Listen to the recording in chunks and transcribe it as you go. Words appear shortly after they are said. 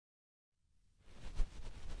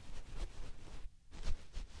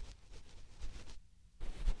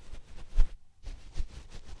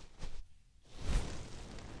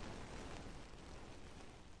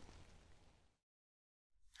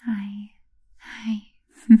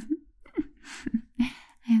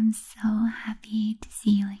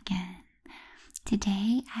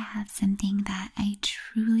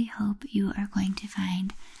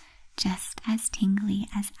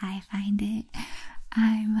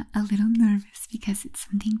a little nervous because it's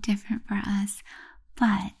something different for us,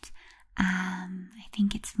 but I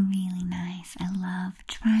think it's really nice. I love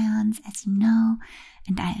try-ons, as you know,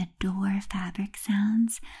 and I adore fabric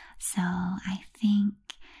sounds, so I think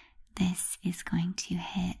this is going to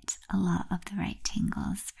hit a lot of the right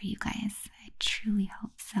tingles for you guys. I truly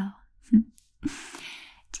hope so.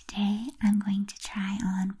 Today I'm going to try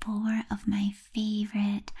on 4 of my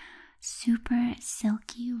favorite super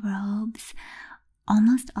silky robes.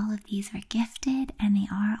 Almost all of these were gifted and they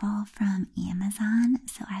are all from Amazon,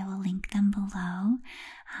 so I will link them below.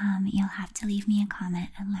 You'll have to leave me a comment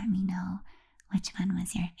and let me know which one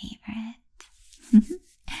was your favorite.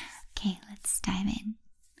 Okay, let's dive in.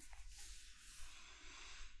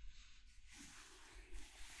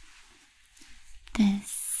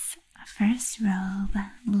 This first robe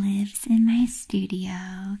lives in my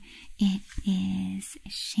studio. It is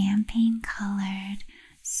champagne colored,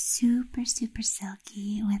 super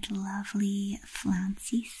silky with lovely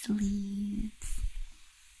flouncy sleeves.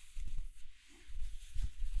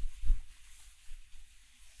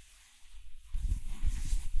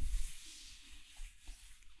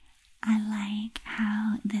 I like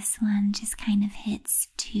how this one just kind of hits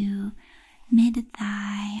to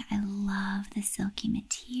mid-thigh. I love the silky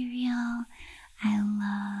material. I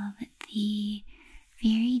love the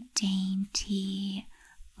very dainty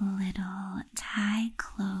little tie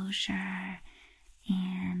closure,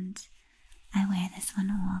 and I wear this one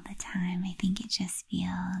all the time. I think it just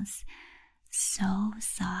feels so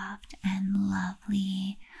soft and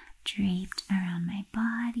lovely draped around my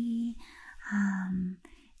body.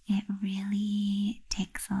 It really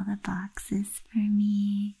ticks all the boxes for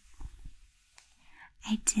me.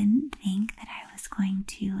 I didn't think that I was going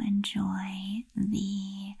to enjoy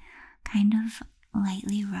the kind of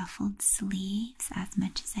lightly ruffled sleeves as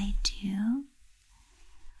much as I do,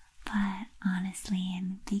 but honestly,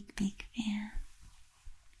 I'm a big fan.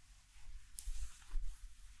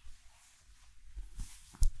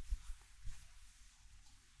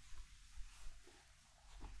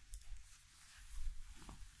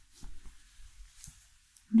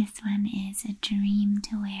 This one is a dream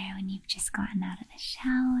to wear when you've just gotten out of the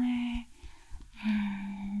shower,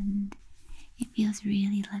 and it feels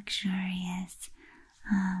really luxurious.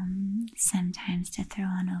 Sometimes to throw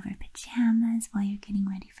on over pajamas while you're getting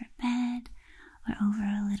ready for bed, or over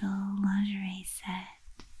a little lingerie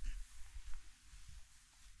set.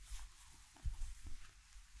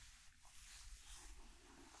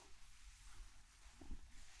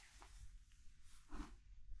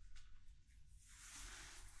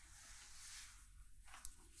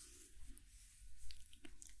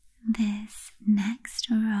 This next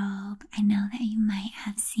robe, I know that you might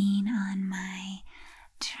have seen on my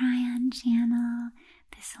try-on channel.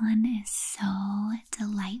 This one is so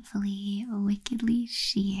delightfully, wickedly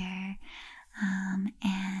sheer,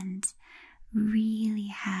 and really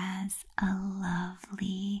has a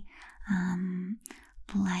lovely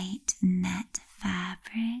light net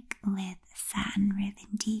fabric with satin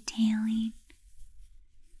ribbon detailing.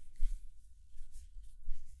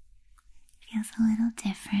 Feels a little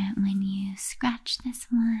different when you scratch this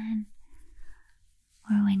one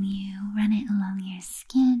or when you run it along your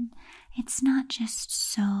skin. It's not just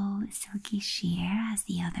so silky sheer as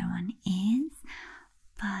the other one is,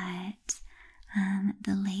 but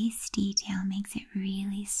the lace detail makes it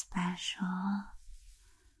really special.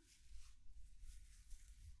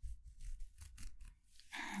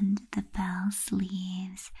 And the bell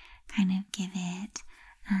sleeves kind of give it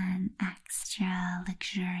an extra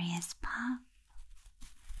luxurious pop.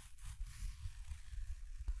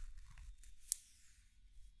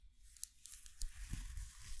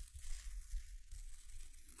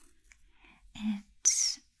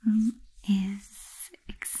 It is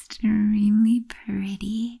extremely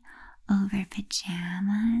pretty over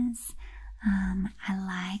pajamas. I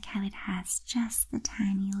like how it has just the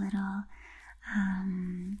tiny little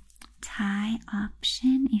tie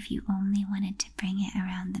option if you only wanted to bring it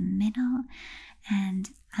around the middle, and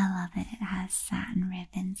I love that it has satin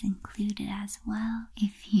ribbons included as well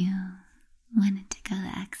if you wanted to go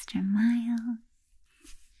the extra mile.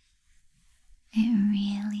 It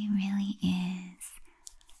really is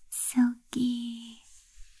silky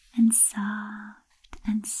and soft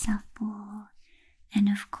and supple, and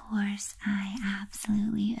of course I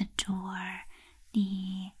absolutely adore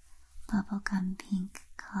the bubblegum pink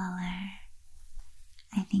color.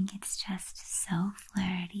 I think it's just so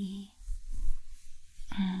flirty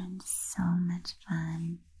and so much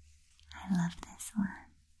fun. I love this one.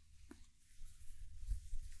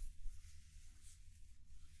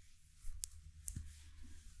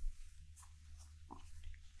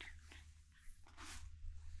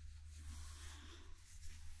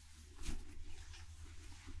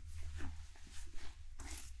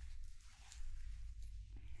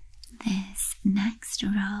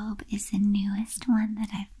 next robe is the newest one that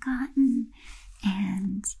I've gotten,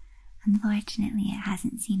 and unfortunately it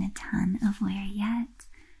hasn't seen a ton of wear yet.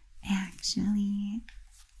 I actually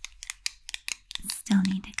still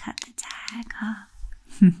need to cut the tag off.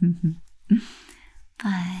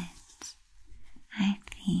 But I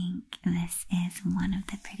think this is one of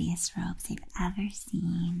the prettiest robes I've ever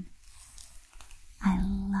seen. I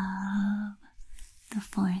love the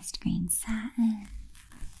forest green satin.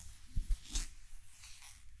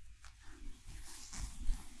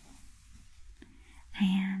 I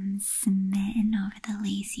am smitten over the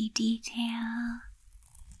lacy detail.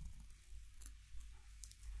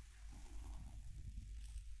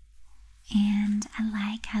 And I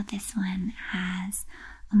like how this one has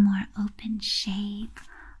a more open shape,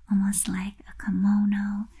 almost like a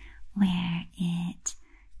kimono, where it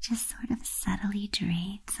just sort of subtly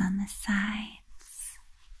drapes on the sides.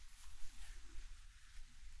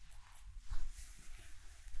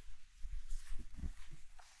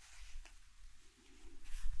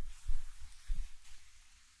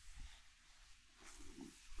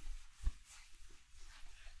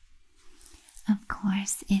 Of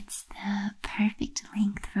course, it's the perfect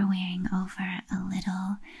length for wearing over a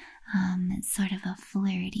little sort of a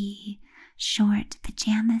flirty short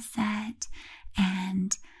pajama set,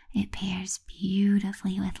 and it pairs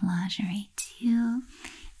beautifully with lingerie too.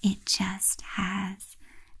 It just has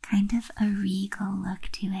kind of a regal look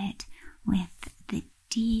to it with the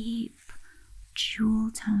deep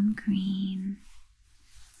jewel tone green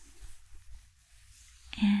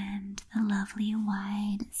and the lovely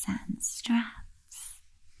wide satin straps.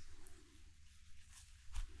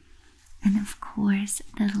 And of course,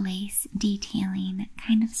 the lace detailing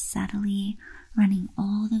kind of subtly running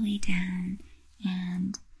all the way down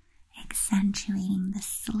and accentuating the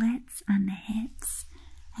slits on the hips.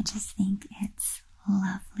 I just think it's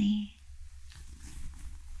lovely.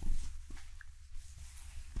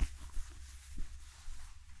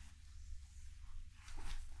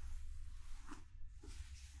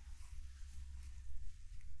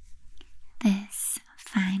 This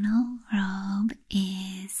final robe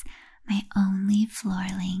is my only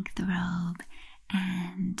floor-length robe,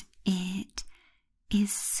 and it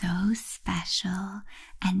is so special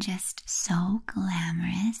and just so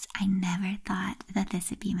glamorous. I never thought that this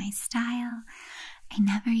would be my style. I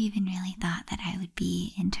never even really thought that I would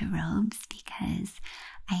be into robes because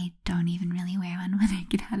I don't even really wear one when I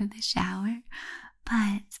get out of the shower.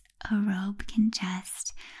 But a robe can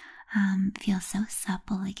just feel so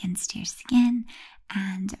supple against your skin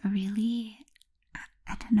and really,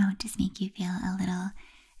 I don't know, just make you feel a little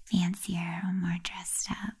fancier or more dressed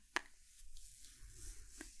up.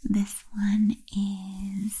 This one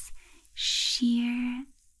is sheer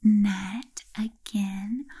net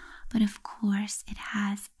again, but of course it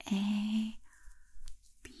has a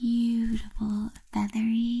beautiful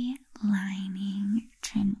feathery lining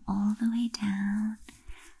trimmed all the way down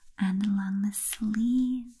and along the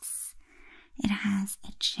sleeves. It has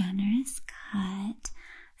a generous cut,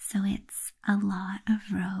 so it's a lot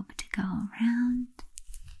of robe to go around.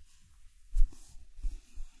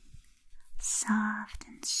 Soft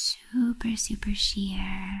and super, super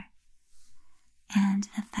sheer. And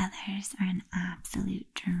the feathers are an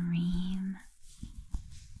absolute dream.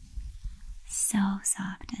 So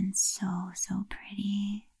soft and so, so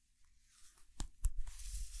pretty.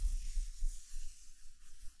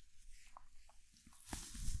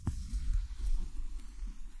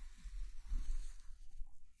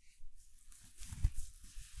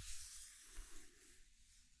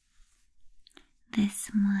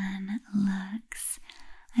 This one looks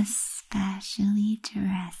especially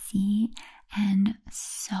dressy and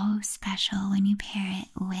so special when you pair it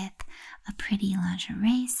with a pretty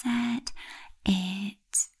lingerie set.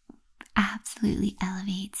 It absolutely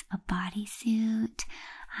elevates a bodysuit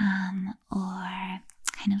or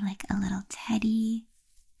kind of like a little teddy,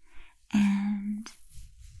 and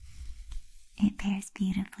it pairs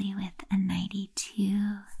beautifully with a nightie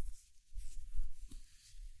too.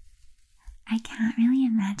 I can't really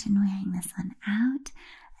imagine wearing this one out,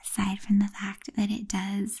 aside from the fact that it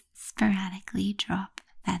does sporadically drop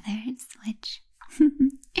feathers, which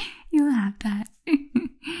you'll have that.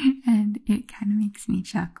 And it kind of makes me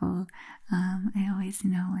chuckle. I always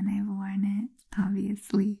know when I've worn it,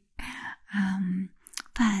 obviously.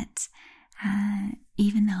 But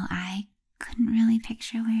even though I couldn't really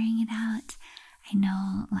picture wearing it out, I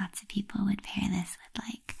know lots of people would pair this with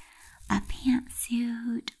like a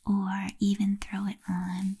pantsuit or even throw it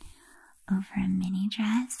on over a mini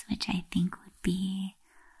dress, which I think would be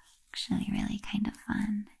actually really kind of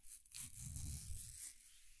fun.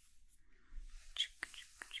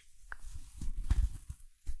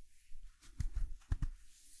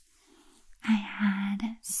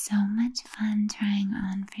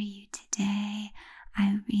 you today.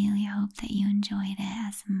 I really hope that you enjoyed it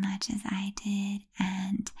as much as I did,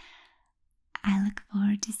 and I look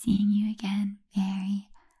forward to seeing you again very,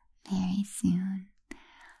 very soon.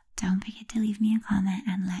 Don't forget to leave me a comment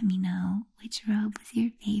and let me know which robe was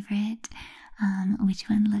your favorite, which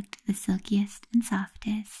one looked the silkiest and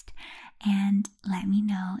softest, and let me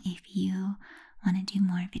know if you want to do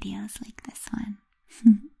more videos like this one.